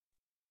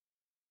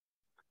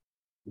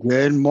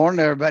Good morning,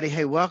 everybody.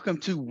 Hey, welcome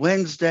to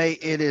Wednesday.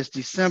 It is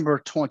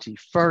December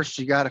 21st.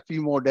 You got a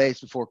few more days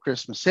before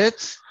Christmas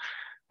hits.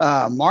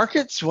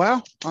 Markets,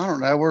 well, I don't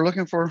know. We're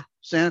looking for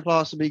Santa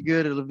Claus to be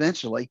good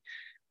eventually.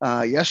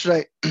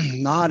 Yesterday,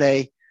 not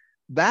a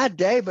bad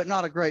day, but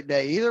not a great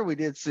day either. We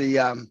did see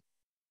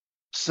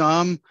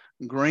some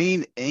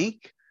green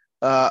ink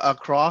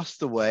across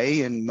the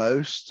way in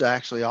most,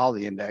 actually all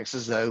the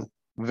indexes, though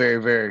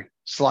very, very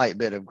slight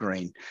bit of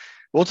green.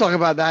 We'll talk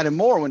about that and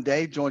more when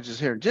Dave joins us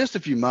here in just a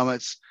few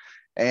moments.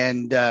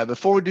 And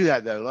before we do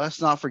that, though, let's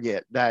not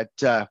forget that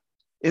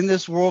in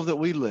this world that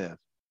we live,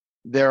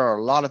 there are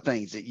a lot of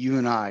things that you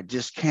and I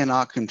just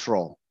cannot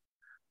control,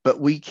 but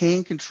we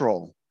can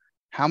control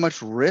how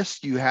much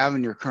risk you have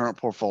in your current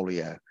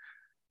portfolio.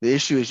 The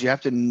issue is you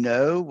have to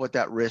know what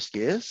that risk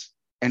is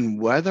and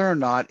whether or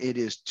not it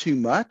is too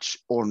much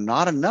or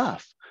not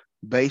enough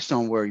based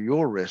on where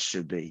your risk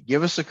should be.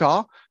 Give us a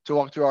call to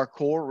walk through our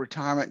core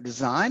retirement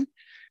design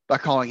by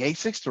calling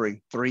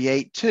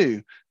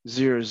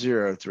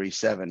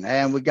 863-382-0037.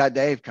 And we got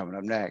Dave coming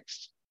up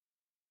next.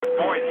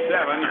 Point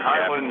 7,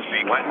 Highlands.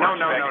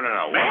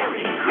 No.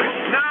 Merry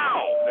Christmas.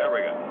 Now! There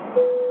we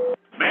go.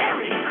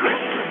 Merry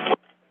Christmas.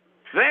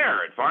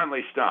 There, it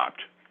finally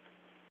stopped.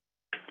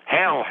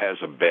 Hal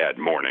has a bad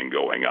morning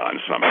going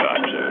on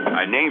sometimes.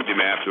 I named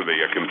him after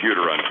the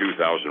computer on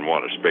 2001: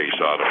 A Space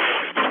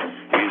Odyssey.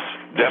 He's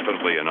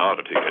definitely an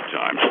oddity at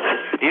times.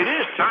 It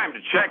is time to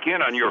check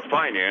in on your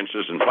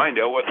finances and find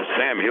out what the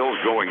Sam Hill's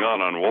going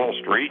on Wall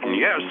Street. And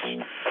yes,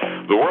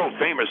 the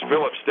world-famous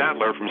Phillip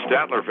Statler from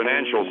Statler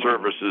Financial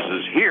Services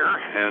is here.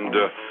 And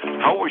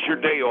how was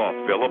your day off,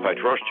 Phillip? I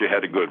trust you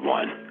had a good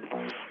one.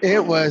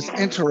 It was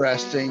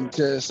interesting,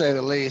 to say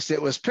the least.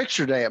 It was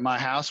picture day at my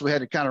house. We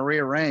had to kind of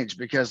rearrange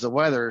because the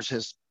weather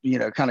is,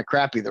 kind of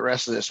crappy the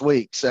rest of this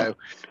week. So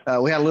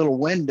we had a little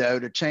window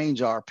to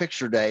change our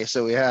picture day.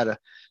 So we had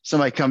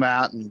somebody come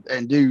out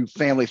and do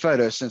family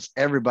photos since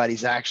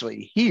everybody's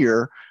actually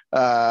here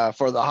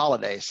for the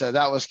holidays. So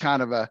that was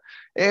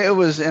it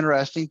was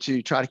interesting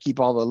to try to keep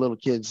all the little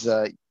kids'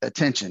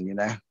 attention,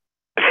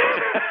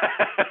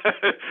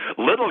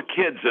 Little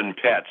kids and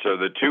pets are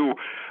the two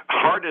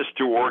hardest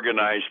to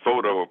organize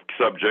photo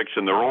subjects,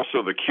 and they're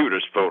also the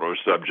cutest photo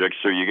subjects,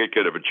 so you get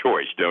kind of a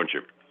choice, don't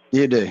you?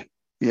 You do.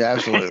 Yeah,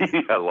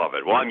 absolutely. I love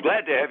it. Well, I'm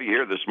glad to have you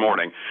here this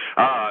morning.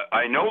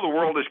 I know the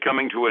world is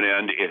coming to an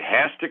end. It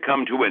has to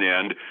come to an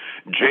end.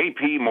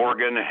 J.P.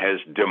 Morgan has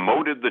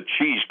demoted the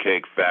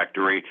Cheesecake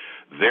Factory.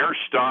 Their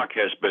stock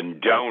has been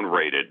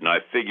downgraded, and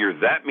I figure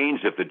that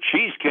means if the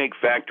Cheesecake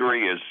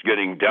Factory is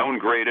getting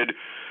downgraded,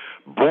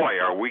 boy,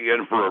 are we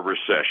in for a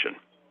recession.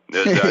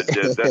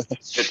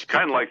 It's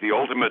kind of like the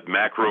ultimate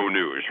macro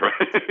news,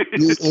 right?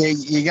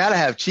 you got to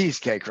have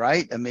cheesecake,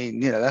 right? I mean,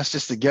 that's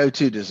just the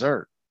go-to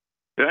dessert.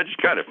 I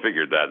just kind of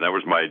figured that. That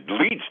was my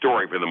lead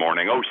story for the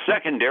morning. Oh,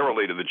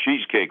 secondarily to the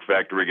Cheesecake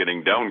Factory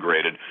getting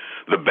downgraded,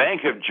 the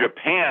Bank of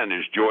Japan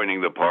is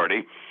joining the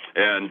party.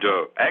 And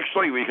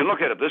actually, we can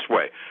look at it this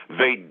way.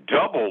 They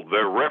doubled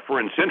their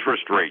reference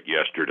interest rate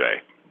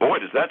yesterday. Boy,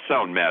 does that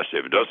sound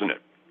massive, doesn't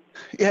it?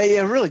 Yeah,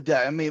 it really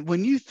does. I mean,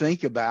 when you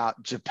think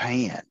about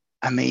Japan,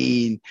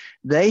 they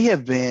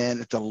have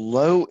been at the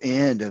low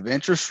end of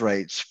interest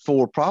rates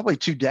for probably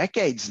 2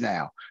 decades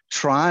now,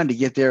 trying to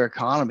get their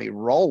economy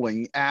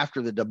rolling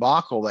after the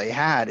debacle they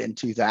had in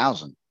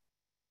 2000.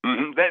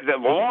 Mm-hmm. The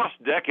lost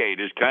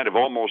decade is kind of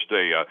almost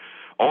a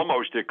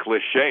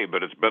cliche,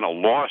 but it's been a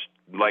lost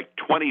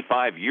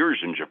 25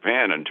 years in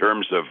Japan in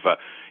terms of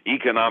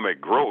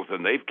economic growth,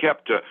 and they've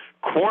kept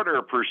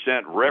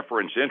 0.25%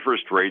 reference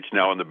interest rates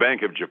now in the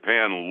Bank of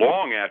Japan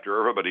long after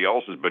everybody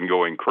else has been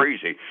going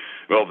crazy.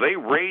 Well, they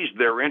raised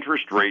their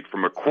interest rate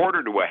from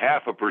 0.25% to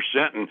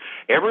 0.5%, and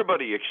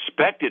everybody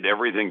expected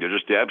everything to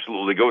just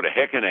absolutely go to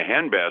heck in a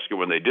handbasket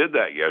when they did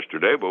that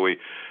yesterday, but we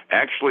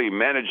actually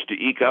managed to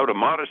eke out a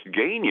modest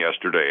gain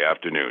yesterday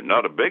afternoon.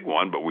 Not a big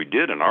one, but we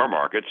did in our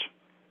markets.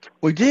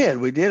 We did.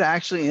 We did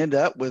actually end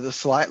up with a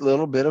slight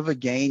little bit of a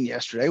gain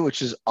yesterday,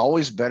 which is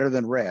always better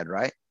than red,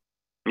 right?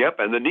 Yep,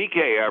 and the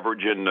Nikkei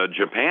average in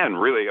Japan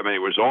really, it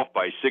was off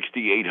by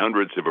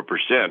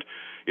 0.68%.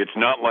 It's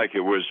not like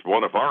it was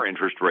one of our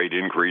interest rate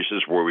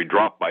increases where we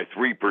dropped by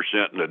 3%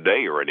 in a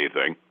day or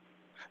anything.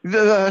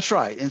 That's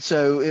right. And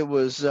so it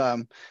was,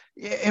 and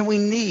we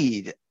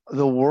need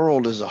the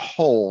world as a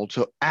whole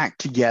to act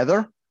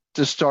together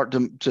to start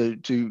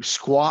to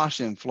squash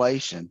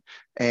inflation,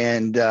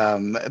 and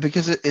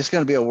because it's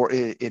going to be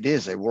it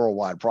is a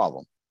worldwide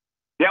problem.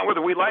 Yeah,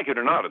 whether we like it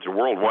or not, it's a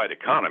worldwide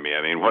economy.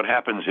 What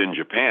happens in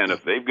Japan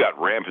if they've got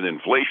rampant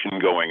inflation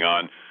going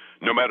on?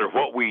 No matter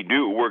what we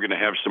do, we're going to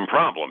have some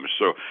problems.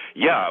 So,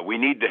 yeah, we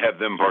need to have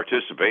them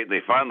participate. They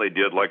finally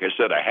did, like I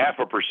said,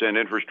 0.5%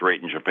 interest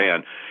rate in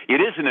Japan. It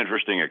is an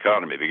interesting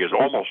economy because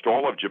almost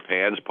all of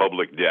Japan's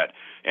public debt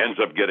ends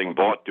up getting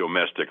bought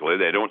domestically.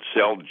 They don't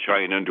sell to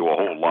China into a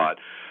whole lot.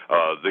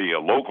 The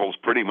locals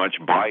pretty much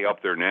buy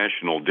up their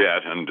national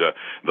debt, and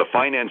the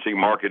financing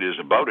market is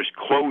about as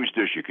closed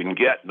as you can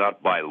get,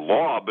 not by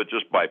law, but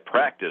just by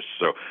practice.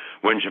 So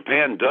when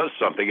Japan does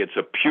something, it's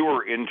a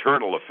pure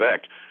internal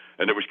effect.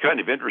 And it was kind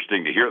of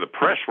interesting to hear the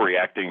press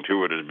reacting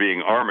to it as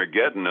being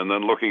Armageddon, and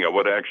then looking at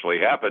what actually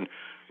happened.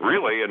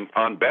 Really, and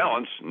on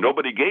balance,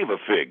 nobody gave a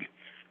fig.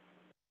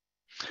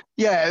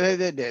 Yeah,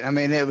 they did. I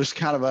mean, it was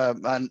kind of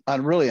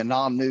a really a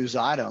non-news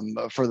item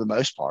for the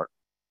most part.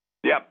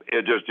 Yeah,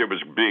 it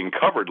was being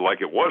covered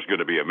like it was going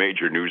to be a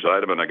major news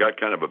item, and I got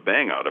kind of a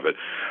bang out of it.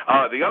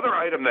 The other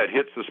item that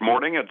hits this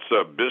morning, it's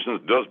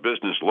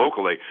business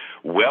locally.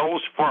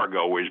 Wells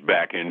Fargo is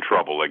back in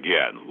trouble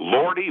again.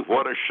 Lordy,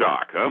 what a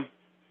shock, huh?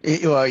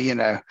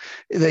 Well,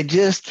 they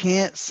just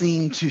can't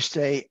seem to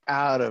stay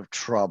out of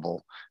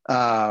trouble.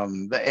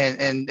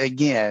 And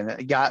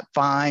again, got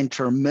fined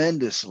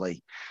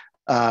tremendously.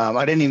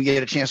 I didn't even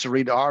get a chance to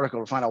read the article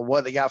to find out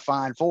what they got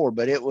fined for,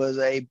 but it was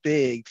a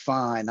big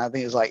fine. I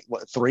think it was like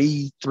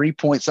three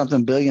point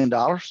something $billion.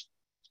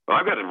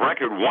 I've got a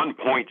record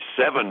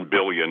 $1.7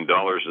 billion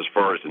as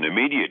far as an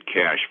immediate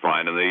cash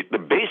fine. And they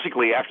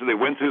basically, after they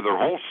went through their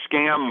whole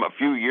scam a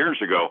few years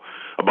ago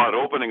about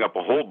opening up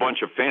a whole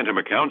bunch of phantom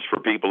accounts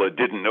for people that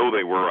didn't know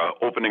they were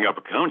opening up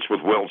accounts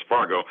with Wells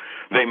Fargo,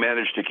 they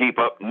managed to keep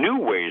up new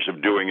ways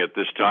of doing it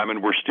this time.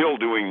 And we're still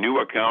doing new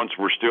accounts.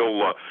 We're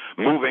still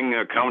moving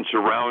accounts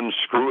around,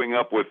 screwing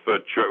up with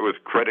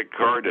credit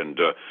card and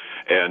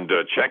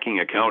checking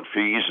account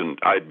fees. And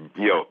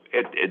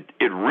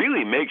it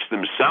really makes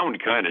them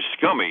sound kind of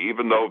scummy,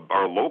 even though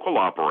our local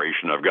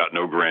operation I've got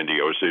no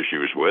grandiose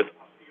issues with.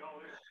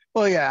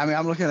 Well, yeah, I mean,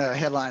 I'm looking at a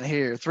headline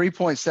here: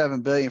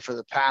 3.7 billion for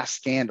the past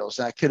scandals.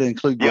 That could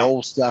include the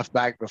old stuff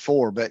back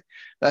before, but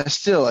that's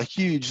still a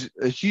huge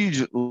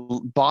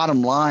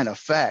bottom line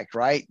effect,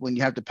 right? When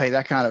you have to pay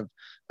that kind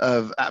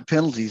of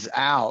penalties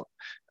out,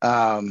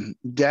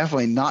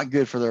 definitely not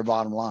good for their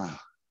bottom line.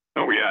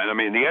 Oh, yeah. And I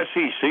mean, the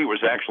SEC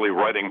was actually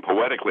writing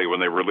poetically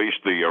when they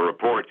released the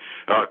report.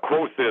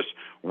 Quote this: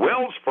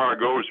 Wells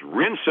Fargo's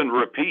rinse and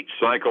repeat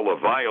cycle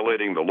of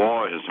violating the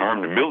law has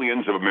harmed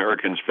millions of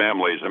Americans'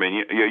 families. I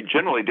mean, you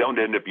generally don't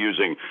end up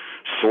using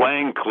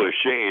slang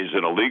cliches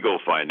in a legal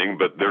finding,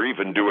 but they're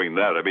even doing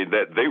that. I mean,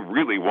 that they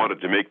really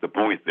wanted to make the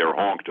point they're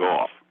honked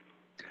off.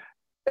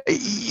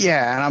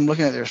 Yeah, and I'm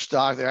looking at their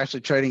stock. They're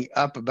actually trading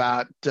up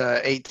about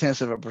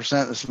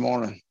 0.8% this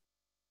morning.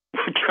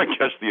 I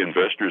guess the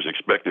investors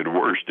expected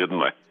worse, didn't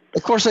they?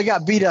 Of course, they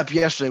got beat up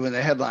yesterday when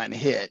the headline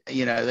hit.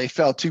 They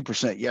fell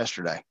 2%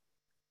 yesterday.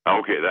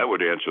 Okay, that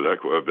would answer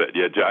that question.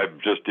 Yeah,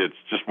 it's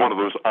just one of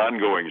those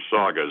ongoing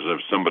sagas of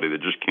somebody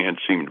that just can't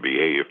seem to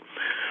behave.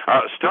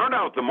 Start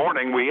out the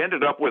morning, we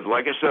ended up with,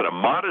 like I said, a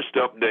modest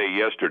up day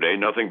yesterday,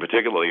 nothing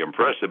particularly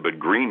impressive, but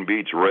green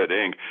beats red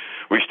ink.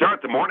 We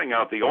start the morning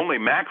out, the only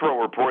macro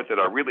report that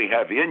I really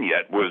have in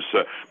yet was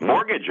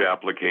mortgage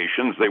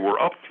applications. They were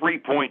up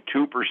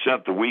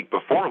 3.2% the week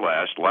before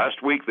last.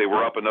 Last week, they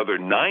were up another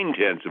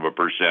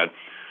 0.9%.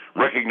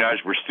 Recognize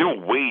we're still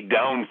way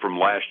down from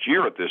last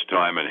year at this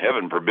time, and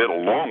heaven forbid a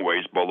long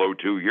ways below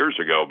 2 years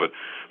ago. But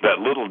that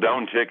little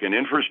downtick in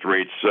interest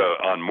rates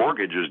on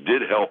mortgages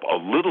did help a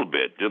little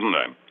bit, didn't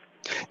it?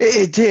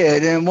 It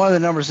did. And one of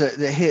the numbers that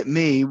hit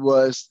me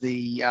was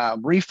the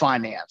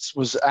refinance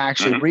was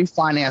actually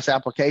refinance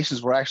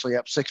applications were actually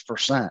up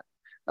 6%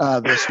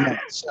 this month.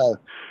 So,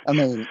 I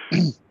mean,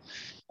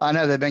 I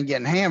know they've been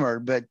getting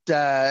hammered, but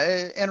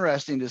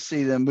interesting to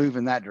see them move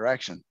in that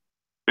direction.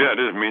 Yeah,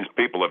 it means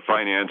people that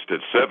financed at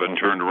 7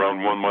 turned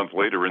around 1 month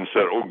later and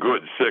said, "Oh,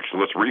 good, 6,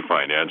 let's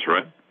refinance,"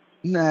 right?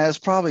 No, it's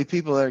probably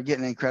people that are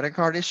getting in credit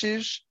card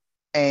issues,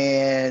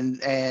 and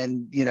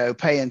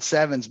paying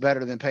 7's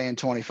better than paying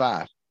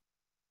 25.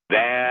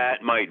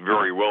 That might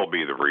very well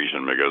be the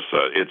reason, because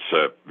it's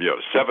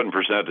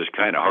 7% is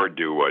kind of hard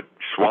to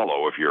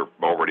swallow if you're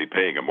already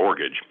paying a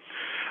mortgage.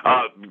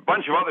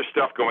 Bunch of other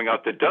stuff going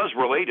out that does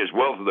relate as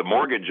well to the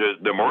mortgage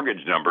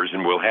numbers,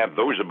 and we'll have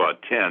those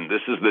about 10.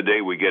 This is the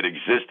day we get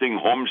existing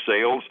home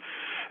sales,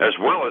 as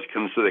well as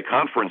the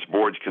Conference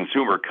Board's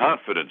consumer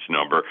confidence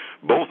number.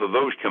 Both of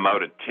those come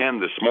out at 10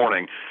 this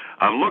morning.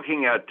 I'm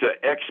looking at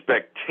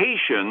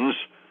expectations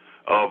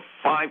of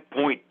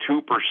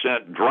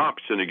 5.2%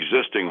 drops in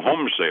existing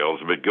home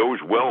sales. If it goes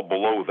well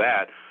below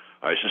that,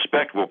 I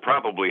suspect we'll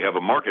probably have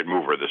a market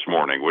mover this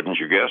morning, wouldn't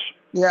you guess?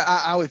 Yeah,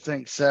 I would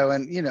think so.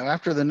 And,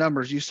 after the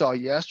numbers you saw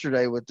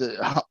yesterday with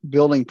the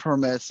building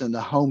permits and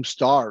the home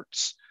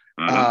starts,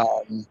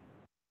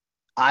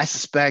 I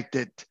suspect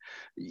that,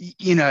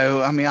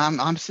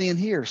 I'm seeing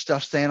here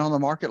stuff staying on the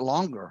market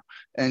longer.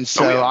 And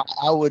so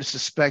I would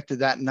suspect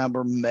that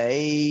number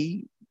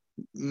may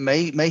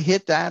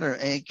hit that, or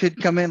it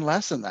could come in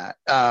less than that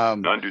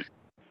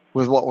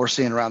with what we're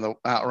seeing around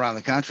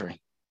the country.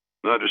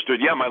 Understood.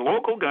 Yeah, my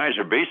local guys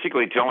are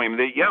basically telling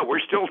me that, we're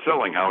still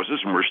selling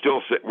houses and we're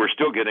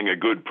still getting a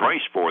good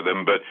price for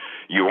them, but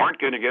you aren't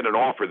going to get an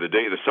offer the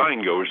day the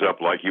sign goes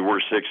up like you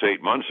were 6-8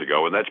 months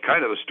ago. And that's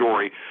kind of the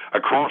story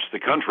across the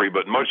country,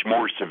 but much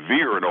more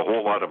severe in a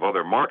whole lot of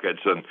other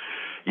markets. And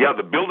Yeah,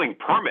 the building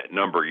permit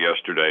number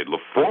yesterday, the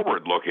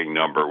forward-looking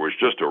number, was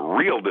just a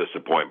real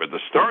disappointment. The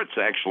starts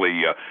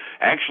actually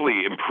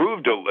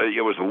improved.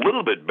 It was a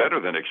little bit better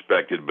than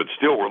expected, but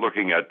still we're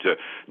looking at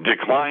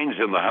declines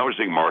in the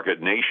housing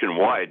market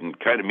nationwide, and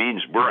kind of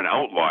means we're an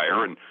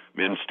outlier and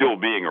still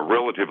being a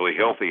relatively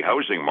healthy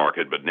housing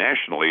market, but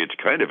nationally it's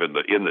kind of in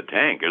the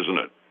tank, isn't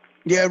it?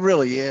 Yeah, it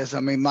really is. I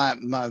mean,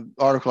 my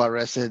article I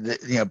read said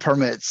that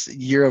permits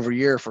year over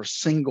year for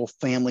single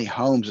family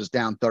homes is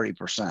down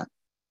 30%.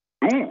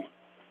 Ooh.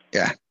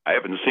 Yeah. I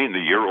haven't seen the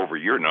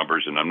year-over-year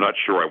numbers, and I'm not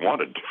sure I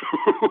wanted to.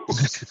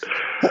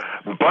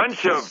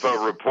 Bunch of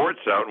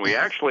reports out, and we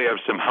actually have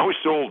some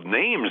household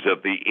names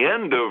at the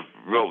end of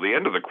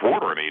the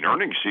quarter. I mean,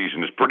 earnings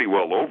season is pretty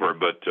well over,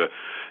 but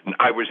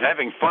I was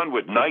having fun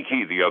with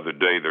Nike the other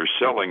day. They're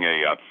selling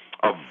a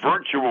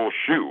virtual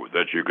shoe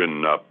that you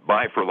can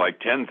buy for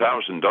like $10,000,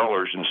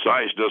 and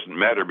size doesn't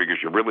matter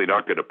because you're really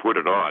not going to put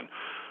it on.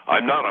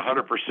 I'm not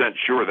 100%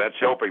 sure that's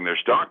helping their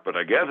stock, but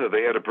I gather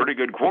they had a pretty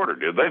good quarter,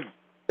 did they?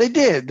 They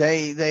did.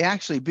 They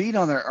actually beat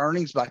on their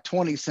earnings by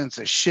 20 cents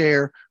a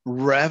share.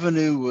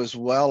 Revenue was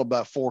well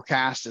above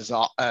forecast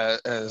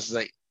as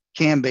they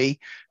can be.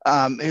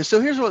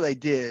 So here's what they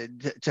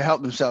did to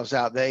help themselves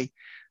out. They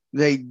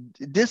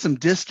did some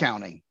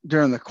discounting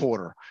during the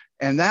quarter,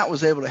 and that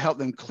was able to help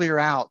them clear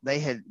out. They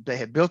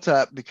had built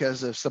up,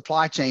 because of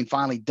supply chain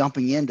finally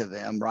dumping into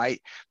them, right?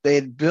 They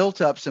had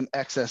built up some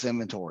excess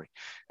inventory.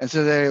 And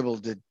so they're able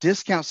to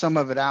discount some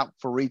of it out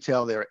for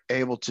retail. They're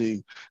able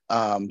to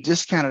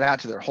discount it out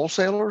to their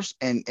wholesalers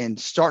and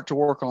start to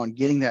work on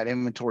getting that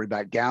inventory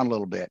back down a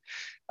little bit.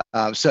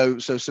 So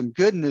some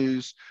good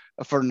news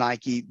for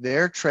Nike.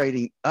 They're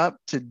trading up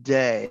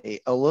today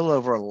a little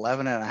over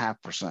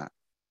 11.5%.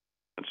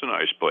 That's a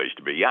nice place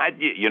to be. Yeah,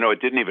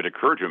 it didn't even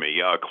occur to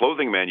me.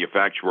 Clothing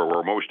manufacturer,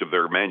 where most of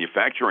their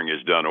manufacturing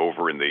is done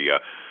over in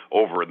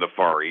the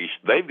Far East,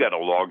 they've got a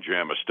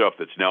logjam of stuff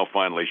that's now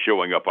finally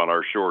showing up on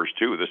our shores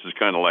too. This is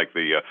kind of like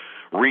the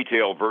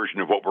retail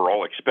version of what we're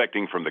all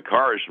expecting from the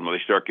cars when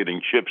they start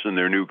getting chips in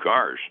their new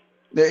cars.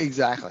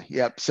 Exactly.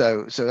 Yep.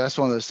 So that's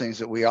one of those things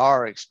that we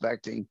are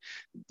expecting,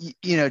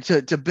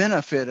 to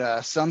benefit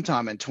us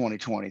sometime in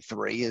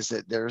 2023, is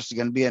that there's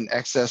going to be an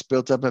excess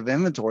built up of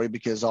inventory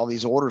because all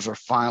these orders are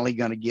finally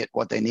going to get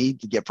what they need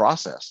to get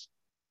processed.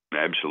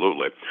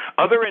 Absolutely.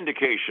 Other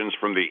indications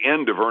from the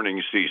end of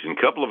earnings season,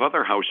 a couple of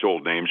other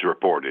household names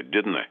reported,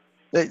 didn't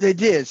they? They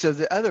did. So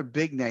the other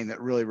big name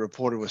that really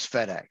reported was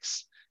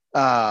FedEx.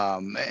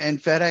 And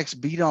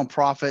FedEx beat on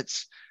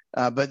profits.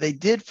 But they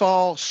did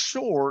fall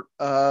short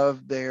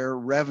of their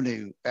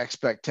revenue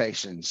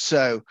expectations.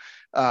 So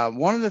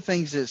one of the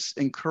things that's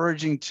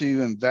encouraging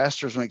to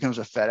investors when it comes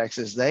to FedEx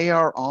is they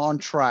are on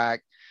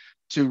track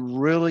to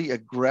really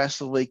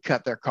aggressively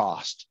cut their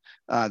cost.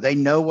 They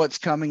know what's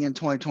coming in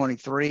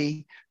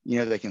 2023.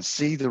 They can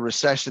see the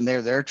recession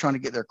there. They're trying to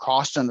get their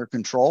costs under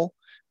control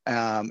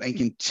and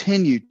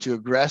continue to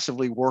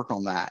aggressively work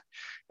on that.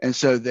 And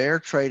so they're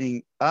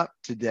trading up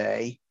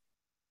today.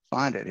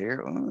 Find it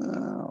here.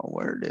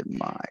 Where did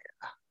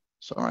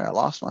sorry, I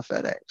lost my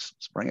FedEx.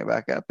 Let's bring it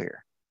back up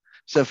here.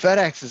 So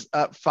FedEx is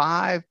up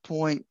a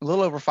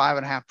little over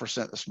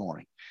 5.5% this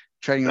morning,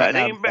 trading right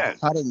now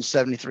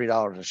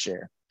 $173 a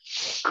share.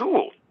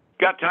 Cool.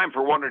 Got time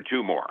for one or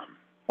two more.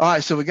 All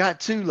right, so we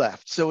got two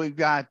left. So we've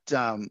got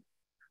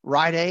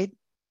Rite Aid,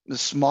 the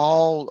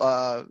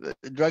small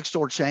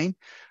drugstore chain.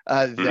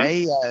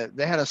 They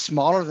had a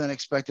smaller than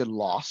expected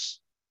loss.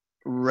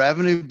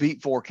 Revenue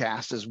beat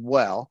forecast as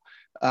well.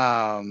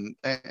 And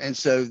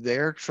so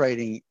they're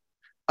trading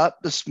up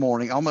this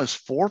morning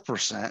almost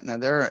 4%. Now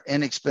they're an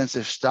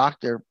inexpensive stock.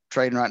 They're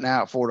trading right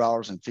now at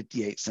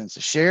 $4.58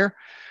 a share.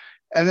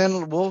 And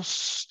then we'll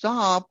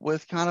stop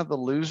with kind of the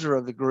loser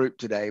of the group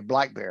today,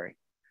 BlackBerry.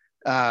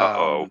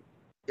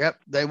 Yep,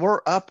 they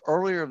were up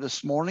earlier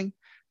this morning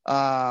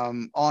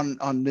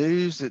on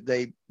news that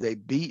they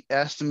beat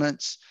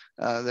estimates.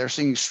 They're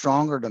seeing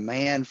stronger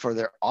demand for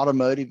their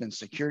automotive and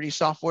security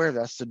software.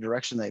 That's the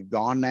direction they've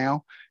gone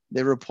now.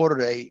 They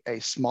reported a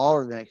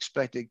smaller than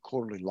expected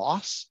quarterly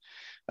loss,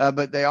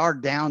 but they are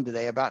down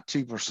today about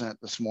 2%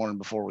 this morning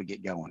before we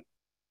get going.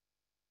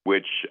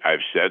 Which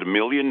I've said a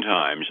million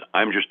times,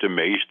 I'm just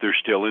amazed they're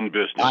still in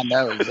business. I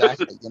know,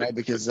 exactly,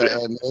 because they've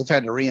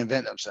had to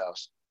reinvent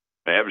themselves.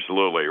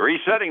 Absolutely.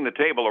 Resetting the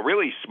table, a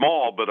really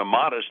small but a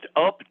modest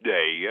up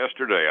day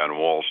yesterday on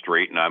Wall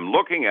Street, and I'm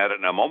looking at it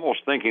and I'm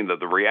almost thinking that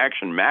the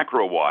reaction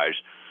macro-wise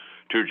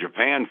to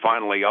Japan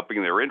finally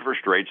upping their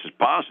interest rates is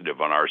positive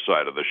on our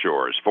side of the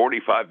shores.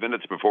 45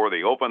 minutes before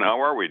the open,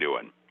 how are we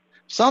doing?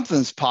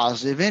 Something's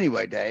positive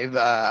anyway, Dave.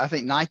 I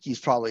think Nike's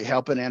probably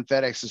helping and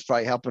FedEx is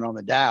probably helping on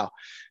the Dow.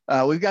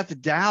 We've got the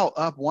Dow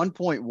up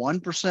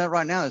 1.1%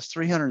 right now. That's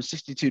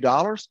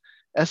 $362.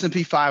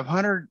 S&P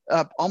 500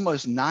 up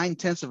almost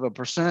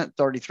 0.9%,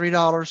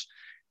 $33.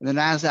 And the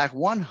NASDAQ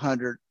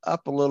 100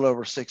 up a little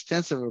over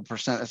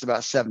 0.6%. That's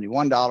about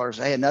 $71.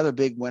 Hey, another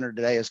big winner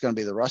today is going to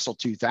be the Russell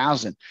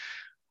 2000,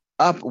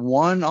 up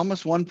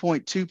almost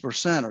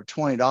 1.2% or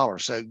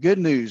 $20. So good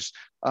news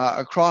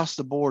across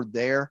the board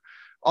there.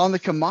 On the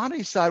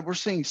commodity side, we're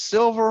seeing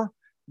silver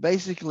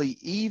basically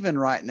even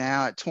right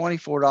now at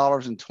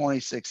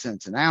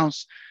 $24.26 an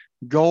ounce,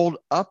 gold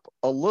up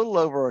a little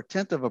over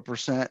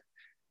 0.1%,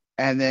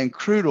 and then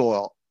crude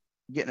oil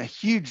getting a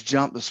huge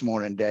jump this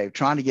morning, Dave,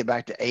 trying to get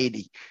back to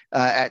 80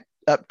 at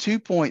up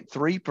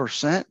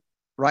 2.3%.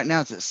 Right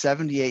now it's at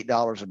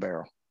 $78 a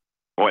barrel.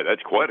 Boy,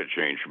 that's quite a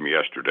change from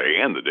yesterday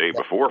and the day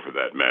before, for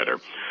that matter.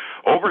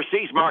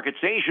 Overseas markets,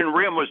 Asian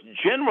Rim was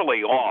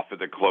generally off at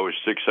the close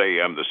 6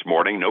 a.m. this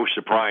morning. No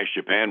surprise,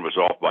 Japan was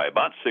off by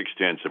about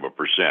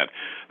 0.6%.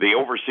 The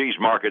overseas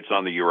markets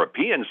on the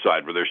European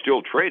side, where they're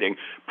still trading,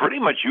 pretty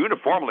much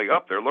uniformly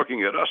up. They're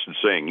looking at us and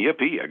saying,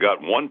 yippee, I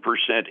got 1%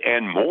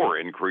 and more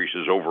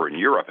increases over in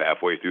Europe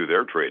halfway through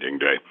their trading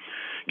day.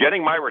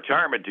 Getting my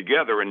retirement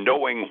together and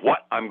knowing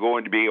what I'm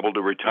going to be able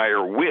to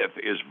retire with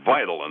is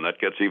vital, and that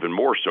gets even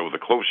more so the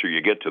closer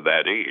you get to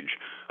that age.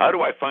 How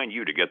do I find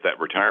you to get that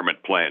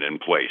retirement plan in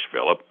place,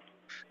 Phillip?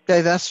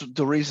 Okay, that's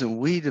the reason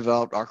we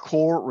developed our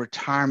core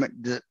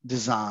retirement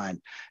design.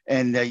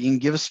 And you can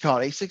give us a call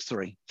at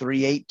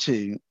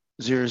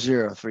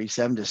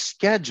 863-382-0037 to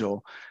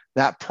schedule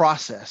that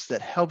process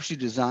that helps you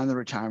design the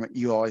retirement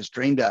you always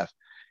dreamed of.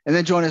 And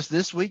then join us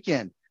this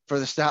weekend for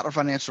the Statler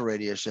Financial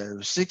Radio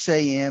Show, 6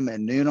 a.m.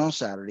 and noon on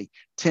Saturday,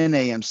 10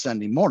 a.m.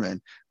 Sunday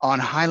morning on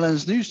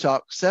Highlands News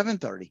Talk,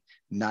 730,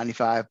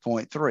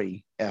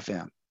 95.3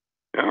 FM.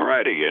 All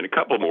righty, and a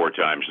couple more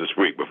times this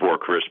week before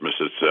Christmas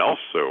itself.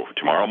 So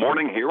tomorrow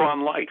morning here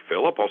on Light.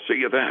 Phillip, I'll see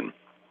you then.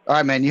 All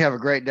right, man. You have a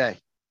great day.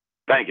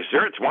 Thank you,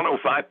 sir. It's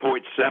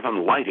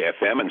 105.7 Light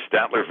FM and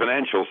Statler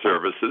Financial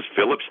Services,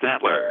 Phillip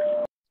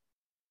Statler.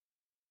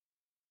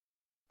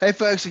 Hey,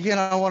 folks, again,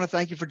 I want to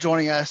thank you for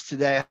joining us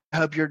today. I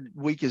hope your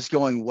week is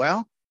going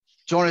well.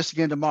 Join us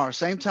again tomorrow,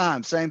 same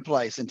time, same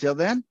place. Until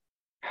then,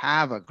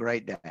 have a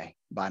great day.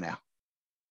 Bye now.